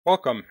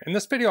Welcome. In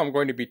this video I'm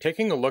going to be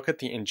taking a look at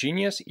the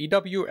EnGenius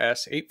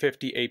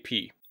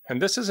EWS850AP,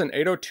 and this is an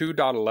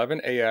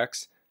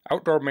 802.11ax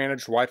outdoor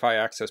managed Wi-Fi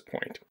access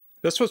point.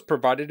 This was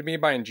provided to me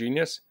by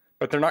EnGenius,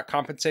 but they're not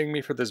compensating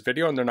me for this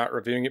video and they're not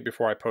reviewing it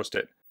before I post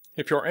it.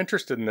 If you're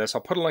interested in this,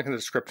 I'll put a link in the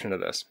description of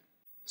this.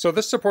 So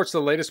this supports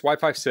the latest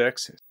Wi-Fi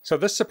 6. So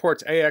this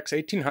supports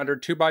AX1800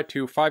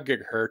 2x2 5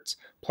 GHz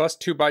plus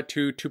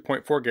 2x2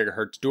 2.4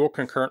 GHz dual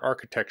concurrent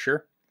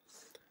architecture.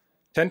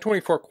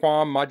 1024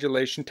 QAM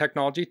modulation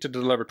technology to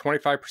deliver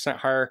 25%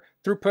 higher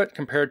throughput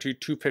compared to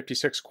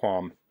 256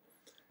 QAM.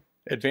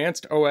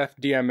 Advanced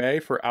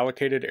OFDMA for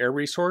allocated air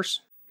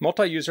resource.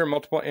 Multi-user,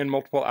 multiple in,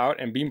 multiple out,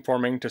 and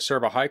beamforming to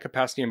serve a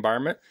high-capacity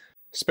environment.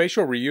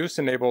 Spatial reuse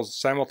enables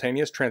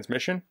simultaneous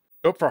transmission.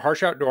 Built for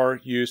harsh outdoor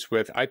use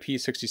with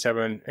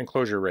IP67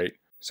 enclosure rate.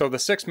 So the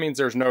 6 means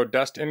there's no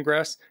dust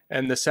ingress,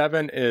 and the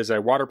 7 is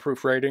a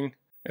waterproof rating.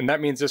 And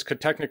that means this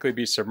could technically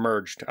be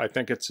submerged. I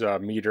think it's a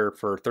meter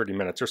for 30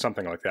 minutes or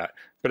something like that.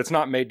 But it's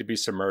not made to be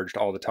submerged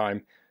all the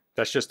time.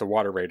 That's just the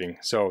water rating.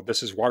 So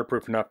this is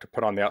waterproof enough to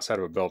put on the outside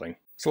of a building.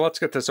 So let's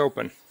get this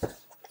open.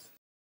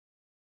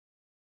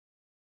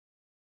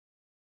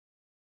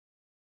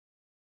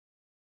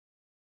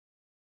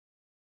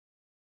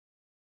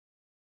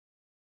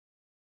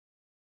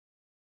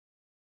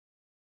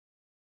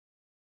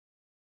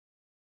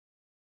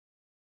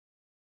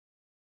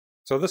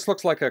 So this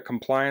looks like a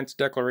compliance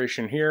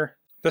declaration here.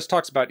 This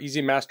talks about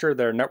Easy Master,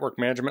 their network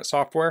management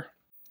software.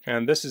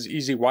 And this is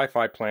Easy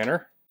Wi-Fi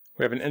Planner.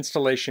 We have an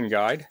installation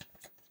guide.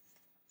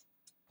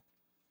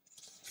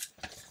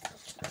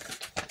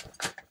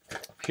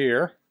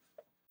 Here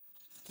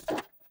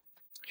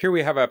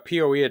we have a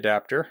PoE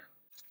adapter.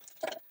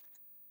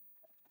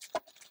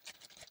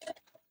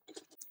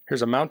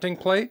 Here's a mounting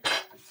plate.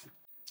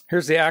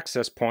 Here's the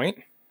access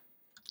point.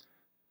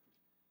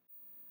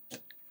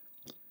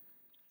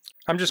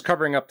 I'm just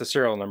covering up the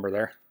serial number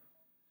there.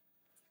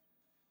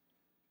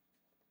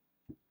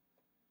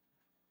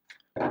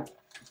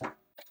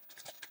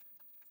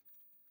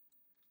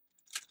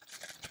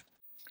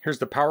 Here's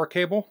the power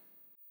cable.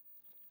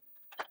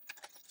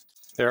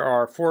 There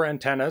are 4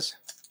 antennas.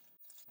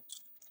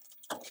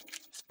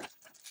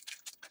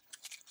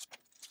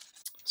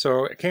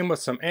 So it came with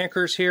some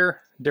anchors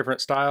here,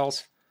 different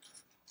styles.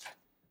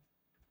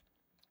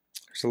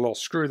 There's a little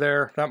screw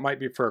there. That might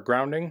be for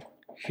grounding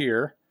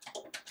here.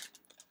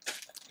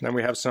 Then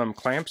we have some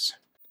clamps.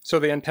 So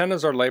the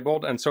antennas are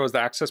labeled and so is the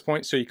access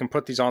point, so you can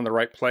put these on the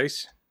right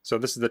place. So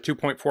this is the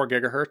 2.4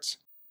 gigahertz,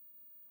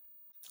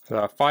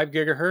 the 5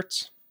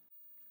 gigahertz.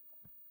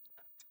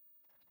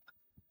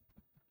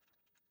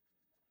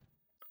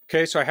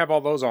 Okay, so I have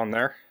all those on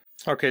there.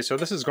 Okay, so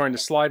this is going to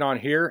slide on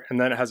here and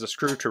then it has a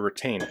screw to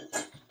retain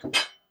it.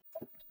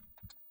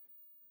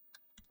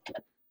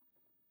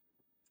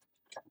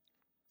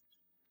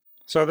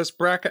 So this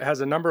bracket has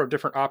a number of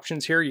different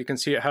options here. You can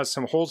see it has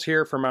some holes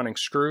here for mounting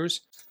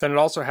screws. Then it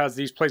also has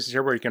these places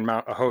here where you can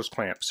mount a hose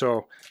clamp.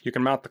 So you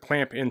can mount the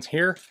clamp in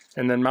here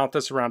and then mount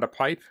this around a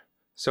pipe.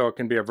 So it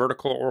can be a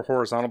vertical or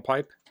horizontal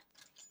pipe.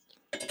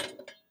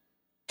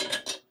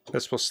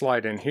 This will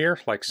slide in here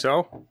like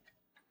so.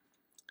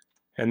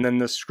 And then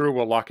this screw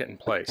will lock it in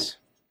place.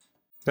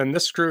 Then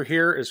this screw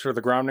here is for the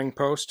grounding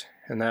post,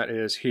 and that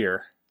is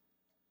here.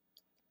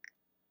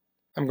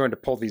 I'm going to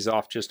pull these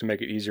off just to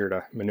make it easier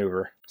to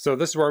maneuver. So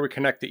this is where we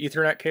connect the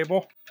Ethernet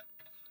cable.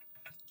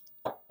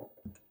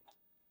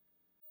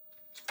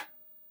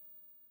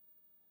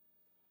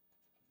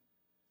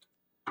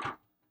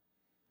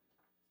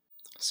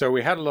 So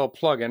we had a little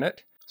plug in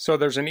it. So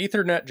there's an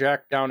Ethernet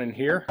jack down in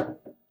here,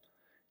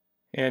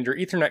 and your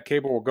Ethernet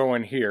cable will go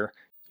in here.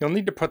 You'll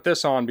need to put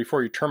this on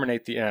before you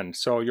terminate the end.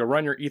 So you'll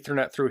run your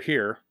Ethernet through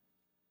here.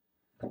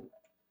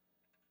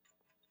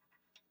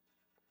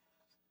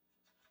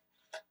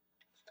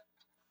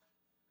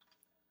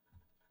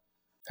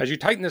 As you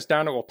tighten this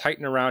down, it will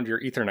tighten around your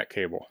Ethernet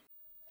cable.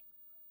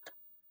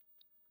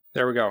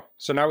 There we go.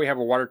 So now we have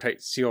a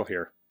watertight seal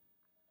here.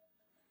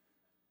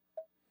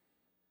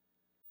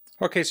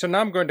 Okay, so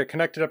now I'm going to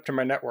connect it up to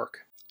my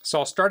network. So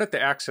I'll start at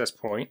the access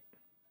point.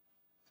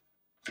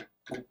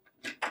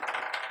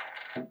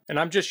 And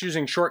I'm just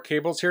using short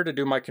cables here to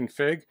do my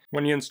config.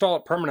 When you install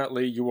it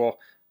permanently, you will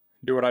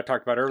do what I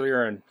talked about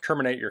earlier and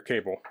terminate your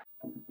cable.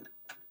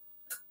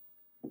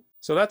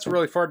 So that's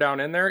really far down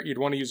in there. You'd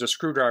want to use a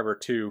screwdriver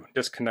to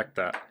disconnect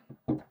that.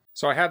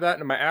 So I have that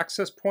in my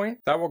access point.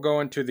 That will go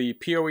into the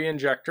PoE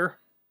injector.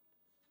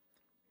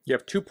 You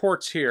have 2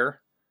 ports here.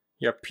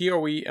 You have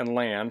PoE and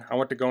LAN. I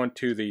want to go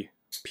into the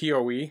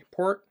PoE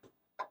port.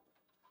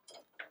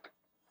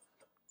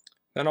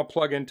 Then I'll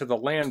plug into the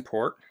LAN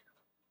port.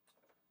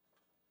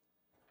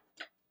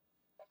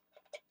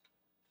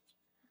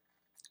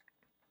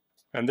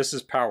 And this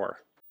is power.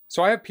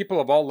 So I have people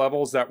of all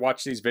levels that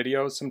watch these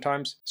videos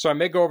sometimes, so I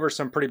may go over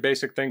some pretty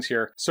basic things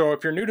here. So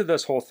if you're new to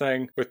this whole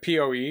thing with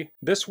PoE,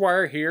 this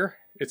wire here,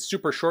 it's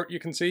super short, you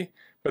can see,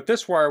 but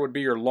this wire would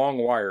be your long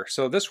wire.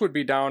 So this would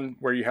be down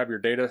where you have your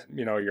data,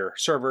 you know, your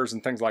servers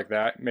and things like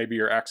that, maybe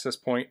your access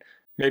point.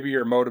 maybe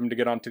your modem to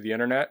get onto the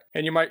internet,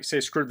 and you might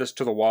say screw this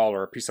to the wall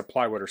or a piece of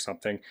plywood or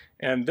something,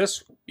 and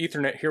this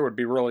Ethernet here would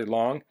be really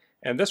long,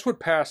 and this would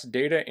pass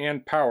data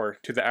and power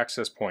to the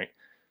access point.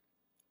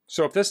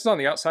 So if this is on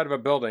the outside of a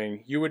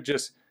building, you would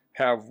just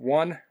have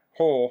one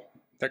hole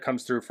that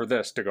comes through for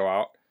this to go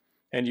out,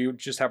 and you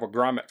just have a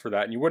grommet for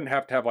that, and you wouldn't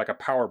have to have like a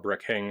power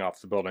brick hanging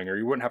off the building, or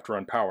you wouldn't have to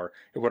run power.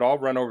 It would all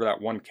run over that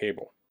one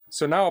cable.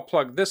 So now I'll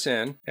plug this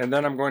in, and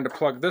then I'm going to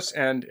plug this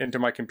end into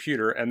my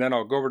computer, and then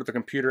I'll go over to the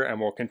computer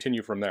and we'll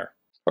continue from there.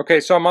 Okay,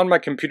 so I'm on my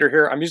computer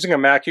here. I'm using a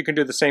Mac. You can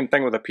do the same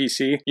thing with a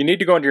PC. You need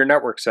to go into your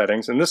network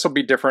settings, and this will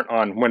be different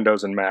on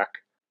Windows and Mac.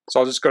 So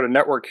I'll just go to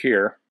Network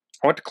here.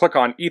 I want to click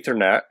on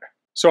Ethernet.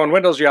 So on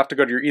Windows you have to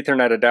go to your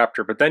Ethernet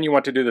adapter, but then you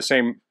want to do the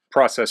same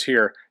process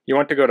here. You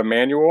want to go to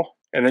Manual,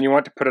 and then you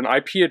want to put an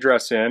IP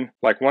address in,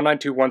 like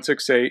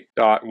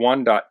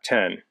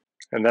 192.168.1.10.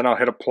 And then I'll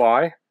hit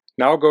Apply.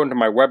 Now I'll go into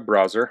my web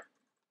browser.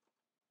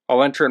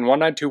 I'll enter in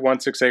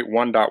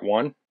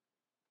 192.168.1.1.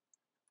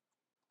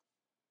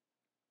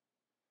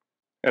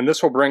 And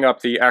this will bring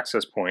up the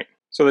access point.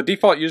 So the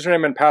default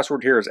username and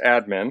password here is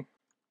admin.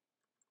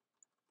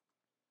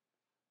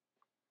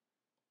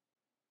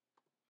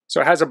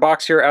 So it has a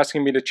box here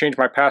asking me to change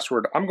my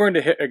password. I'm going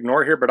to hit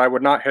ignore here, but I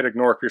would not hit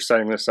ignore if you're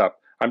setting this up.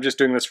 I'm just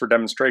doing this for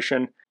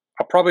demonstration.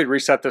 I'll probably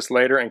reset this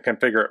later and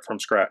configure it from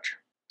scratch.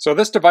 So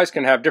this device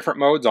can have different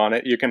modes on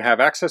it. You can have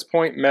access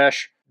point,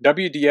 mesh,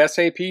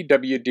 WDS-AP,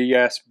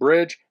 WDS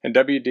bridge, and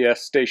WDS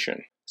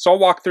station. So I'll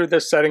walk through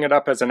this setting it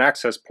up as an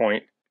access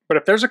point. But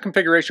if there's a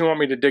configuration you want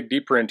me to dig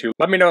deeper into,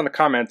 let me know in the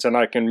comments and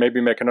I can maybe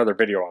make another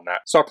video on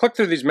that. So I'll click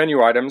through these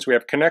menu items. We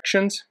have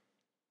connections,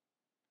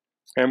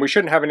 and we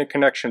shouldn't have any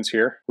connections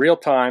here. Real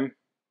time.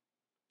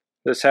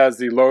 This has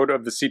the load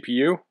of the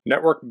CPU.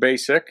 Network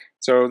basic.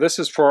 So this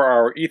is for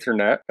our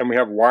Ethernet. And we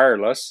have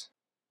wireless.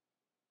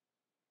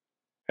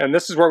 And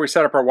this is where we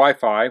set up our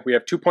Wi-Fi. We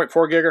have 2.4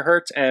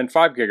 gigahertz and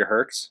 5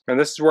 gigahertz. And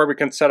this is where we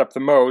can set up the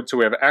mode. So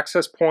we have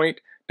access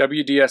point,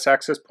 WDS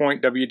access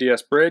point,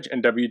 WDS bridge,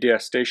 and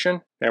WDS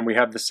station. And we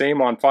have the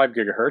same on 5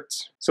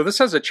 gigahertz. So this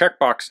has a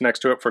checkbox next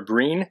to it for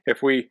green.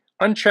 If we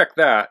uncheck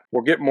that,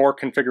 we'll get more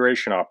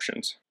configuration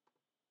options.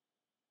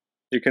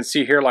 You can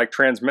see here like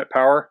transmit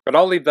power, but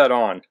I'll leave that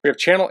on. We have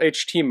channel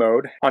HT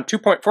mode. On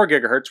 2.4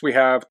 gigahertz, we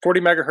have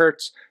 40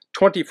 megahertz,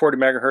 20, 40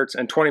 megahertz,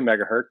 and 20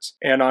 megahertz.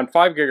 And on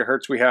 5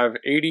 gigahertz, we have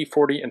 80,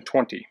 40, and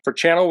 20. For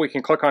channel, we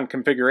can click on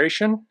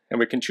configuration,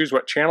 and we can choose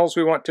what channels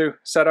we want to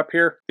set up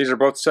here. These are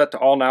both set to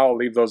all now. I'll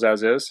leave those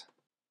as is.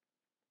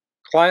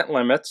 Client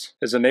limits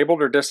is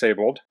enabled or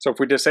disabled. So if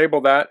we disable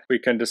that, we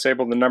can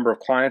disable the number of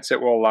clients it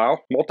will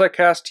allow.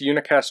 Multicast to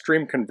unicast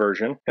stream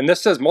conversion. And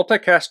this says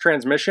multicast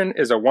transmission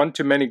is a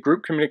one-to-many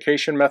group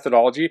communication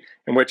methodology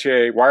in which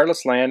a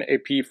wireless LAN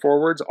AP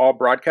forwards all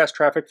broadcast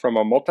traffic from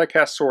a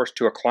multicast source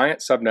to a client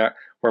subnet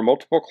where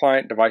multiple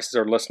client devices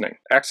are listening.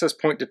 Access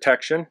point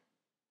detection.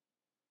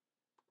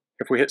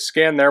 If we hit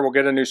scan there, we'll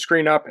get a new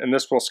screen up, and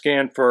this will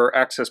scan for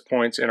access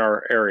points in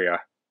our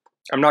area.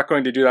 I'm not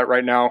going to do that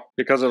right now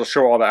because it'll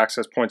show all the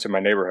access points in my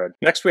neighborhood.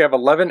 Next we have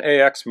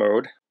 11AX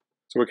mode,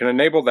 so we can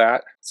enable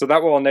that. So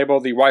that will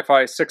enable the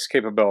Wi-Fi 6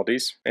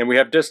 capabilities. And we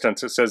have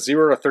distance. It says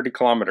 0 to 30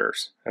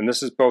 kilometers, and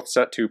this is both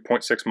set to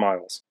 0.6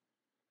 miles.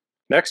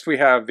 Next we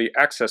have the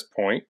access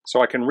point,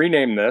 so I can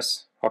rename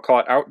this. I'll call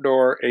it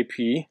Outdoor AP,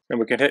 and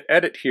we can hit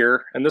edit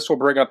here, and this will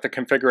bring up the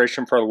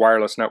configuration for the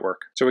wireless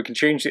network. So we can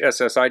change the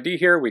SSID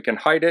here, we can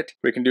hide it,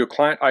 we can do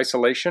client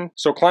isolation.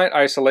 So client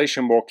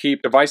isolation will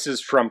keep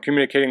devices from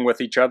communicating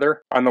with each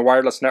other on the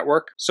wireless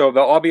network. So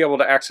they'll all be able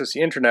to access the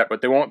internet,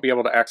 but they won't be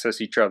able to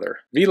access each other.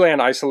 VLAN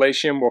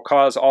isolation will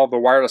cause all the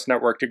wireless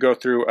network to go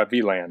through a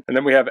VLAN. And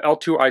then we have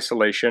L2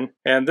 isolation,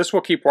 and this will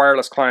keep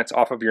wireless clients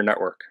off of your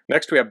network.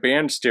 Next we have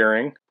band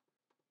steering.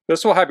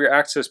 This will have your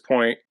access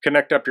point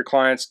connect up your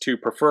clients to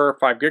prefer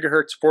 5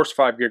 gigahertz, force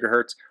 5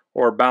 gigahertz,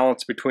 or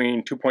balance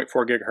between 2.4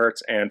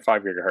 gigahertz and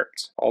 5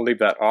 gigahertz. I'll leave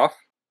that off.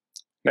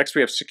 Next we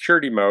have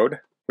security mode.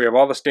 We have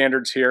all the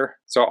standards here.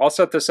 So I'll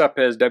set this up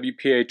as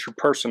WPA True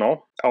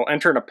Personal. I'll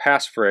enter in a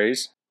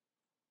passphrase.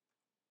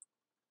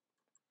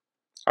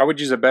 I would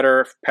use a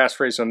better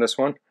passphrase on this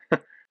one. You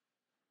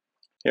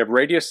have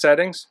radius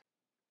settings,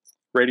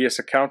 radius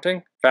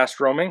accounting, fast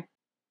roaming.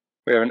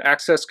 We have an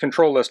access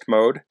control list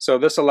mode, so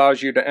this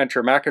allows you to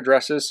enter MAC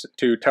addresses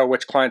to tell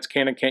which clients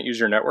can and can't use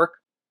your network.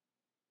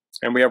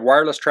 And we have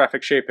wireless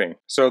traffic shaping,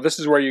 so this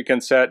is where you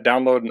can set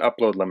download and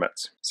upload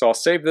limits. So I'll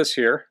save this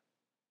here,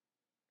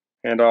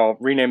 and I'll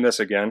rename this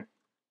again.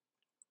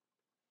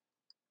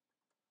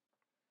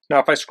 Now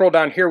if I scroll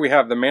down here, we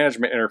have the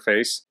management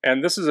interface,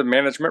 and this is a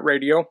management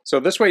radio. So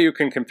this way you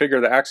can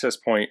configure the access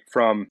point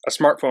from a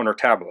smartphone or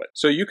tablet.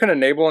 So you can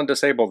enable and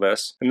disable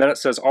this, and then it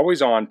says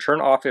always on, turn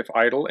off if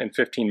idle in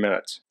 15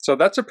 minutes. So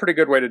that's a pretty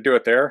good way to do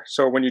it there.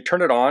 So when you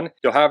turn it on,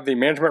 you'll have the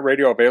management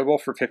radio available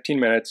for 15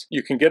 minutes.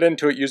 You can get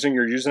into it using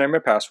your username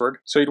and password.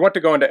 So you'd want to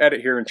go into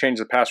edit here and change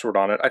the password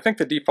on it. I think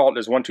the default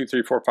is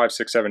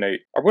 123456778.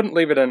 I wouldn't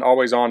leave it in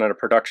always on in a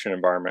production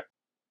environment.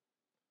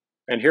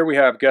 And here we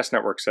have guest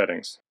network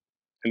settings.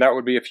 and that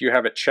would be if you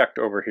have it checked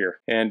over here.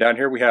 And down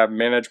here we have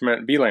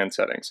management VLAN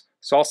settings.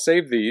 So I'll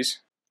save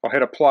these. I'll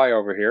hit apply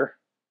over here,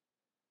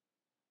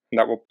 and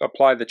that will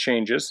apply the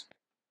changes.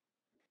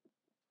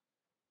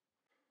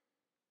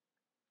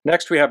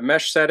 Next we have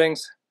mesh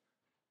settings.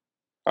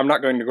 I'm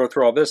not going to go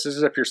through all this. This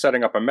is if you're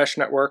setting up a mesh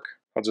network.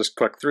 I'll just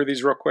click through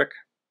these real quick.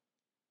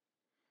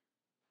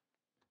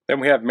 Then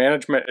we have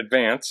Management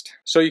Advanced.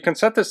 So you can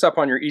set this up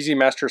on your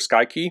EasyMaster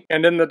SkyKey.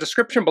 And in the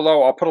description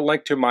below, I'll put a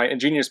link to my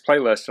EnGenius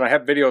playlist, and I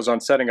have videos on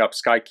setting up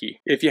SkyKey.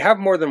 If you have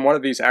more than one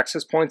of these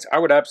access points, I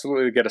would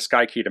absolutely get a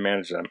SkyKey to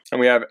manage them. And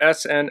we have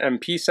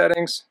SNMP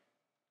settings,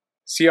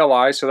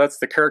 CLI, so that's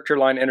the character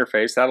line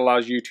interface. That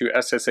allows you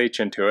to SSH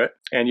into it.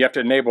 And you have to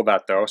enable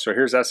that though. So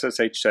here's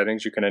SSH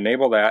settings. You can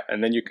enable that,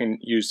 and then you can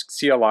use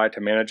CLI to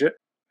manage it.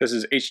 This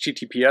is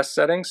HTTPS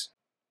settings.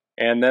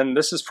 And then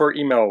this is for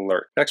email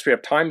alert. Next we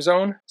have time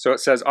zone. So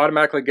it says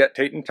automatically get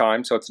date and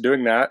time. So it's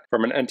doing that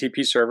from an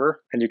NTP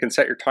server. And you can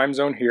set your time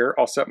zone here.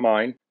 I'll set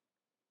mine.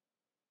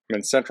 I'm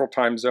in Central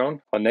Time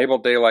Zone. Enable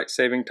daylight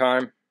saving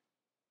time.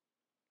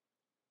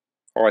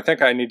 Oh, I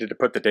think I needed to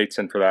put the dates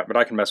in for that, but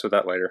I can mess with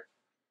that later.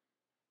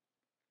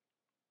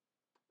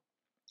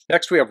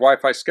 Next we have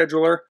Wi-Fi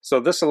scheduler. So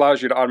this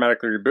allows you to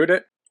automatically reboot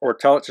it or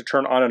tell it to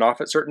turn on and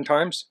off at certain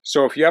times.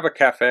 So if you have a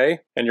cafe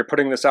and you're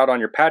putting this out on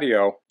your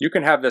patio, you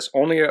can have this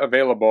only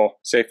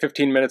available, say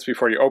 15 minutes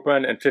before you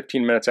open and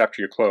 15 minutes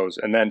after you close,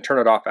 and then turn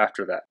it off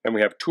after that. Then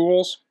we have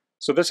tools.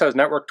 So this has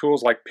network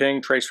tools like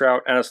ping,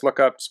 traceroute,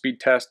 NSLookup, speed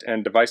test,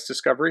 and device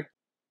discovery.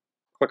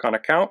 Click on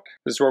account.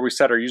 This is where we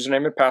set our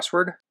username and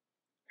password.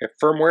 We have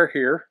firmware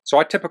here. So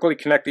I typically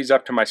connect these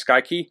up to my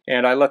SkyKey,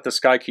 and I let the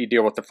SkyKey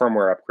deal with the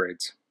firmware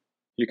upgrades.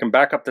 You can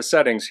back up the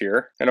settings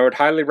here, and I would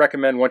highly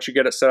recommend once you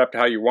get it set up to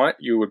how you want,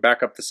 you would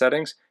back up the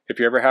settings. If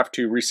you ever have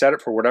to reset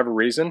it for whatever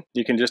reason,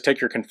 you can just take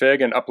your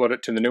config and upload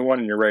it to the new one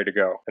and you're ready to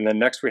go. And then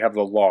next we have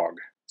the log.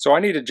 So I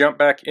need to jump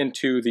back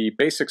into the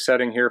basic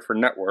setting here for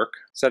network,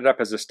 set it up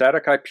as a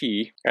static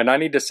IP, and I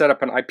need to set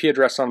up an IP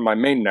address on my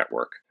main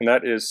network. And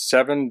that is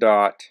 7.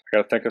 I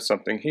gotta think of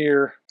something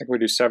here. I think we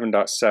do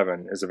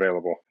 7.7 is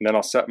available. And then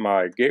I'll set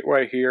my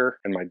gateway here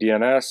and my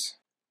DNS,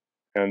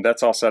 and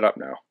that's all set up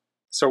now.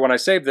 So when I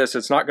save this,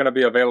 it's not going to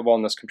be available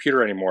on this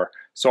computer anymore.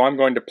 So I'm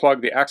going to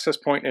plug the access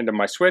point into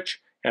my switch,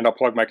 and I'll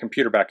plug my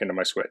computer back into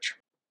my switch.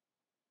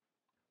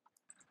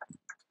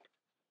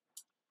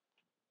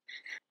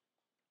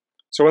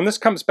 So when this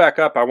comes back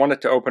up, I want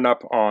it to open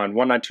up on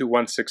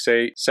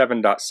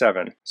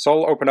 192.168.7.7. So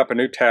I'll open up a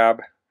new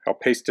tab, I'll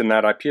paste in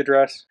that IP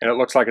address, and it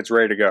looks like it's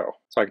ready to go.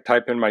 So I can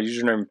type in my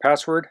username and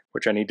password,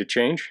 which I need to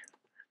change.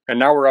 And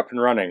now we're up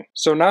and running.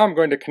 So now I'm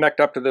going to connect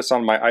up to this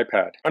on my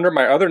iPad. Under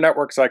my other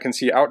networks, I can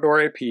see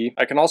outdoor AP.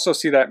 I can also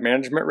see that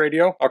management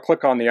radio. I'll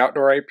click on the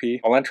outdoor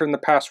AP. I'll enter in the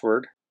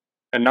password,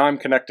 and now I'm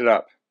connected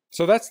up.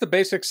 So that's the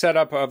basic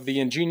setup of the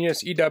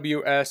EnGenius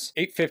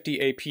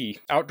EWS850AP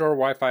outdoor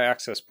Wi-Fi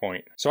access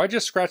point. So I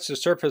just scratched the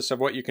surface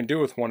of what you can do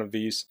with one of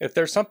these. If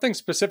there's something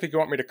specific you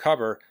want me to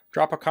cover,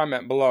 drop a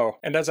comment below.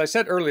 And as I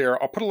said earlier,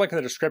 I'll put a link in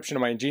the description to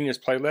my EnGenius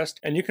playlist,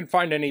 and you can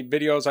find any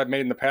videos I've made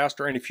in the past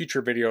or any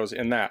future videos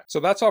in that. So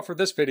that's all for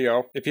this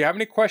video. If you have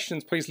any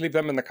questions, please leave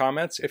them in the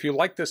comments. If you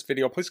like this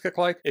video, please click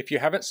like. If you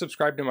haven't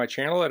subscribed to my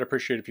channel, I'd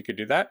appreciate it if you could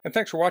do that. And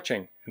thanks for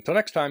watching. Until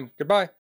next time, goodbye.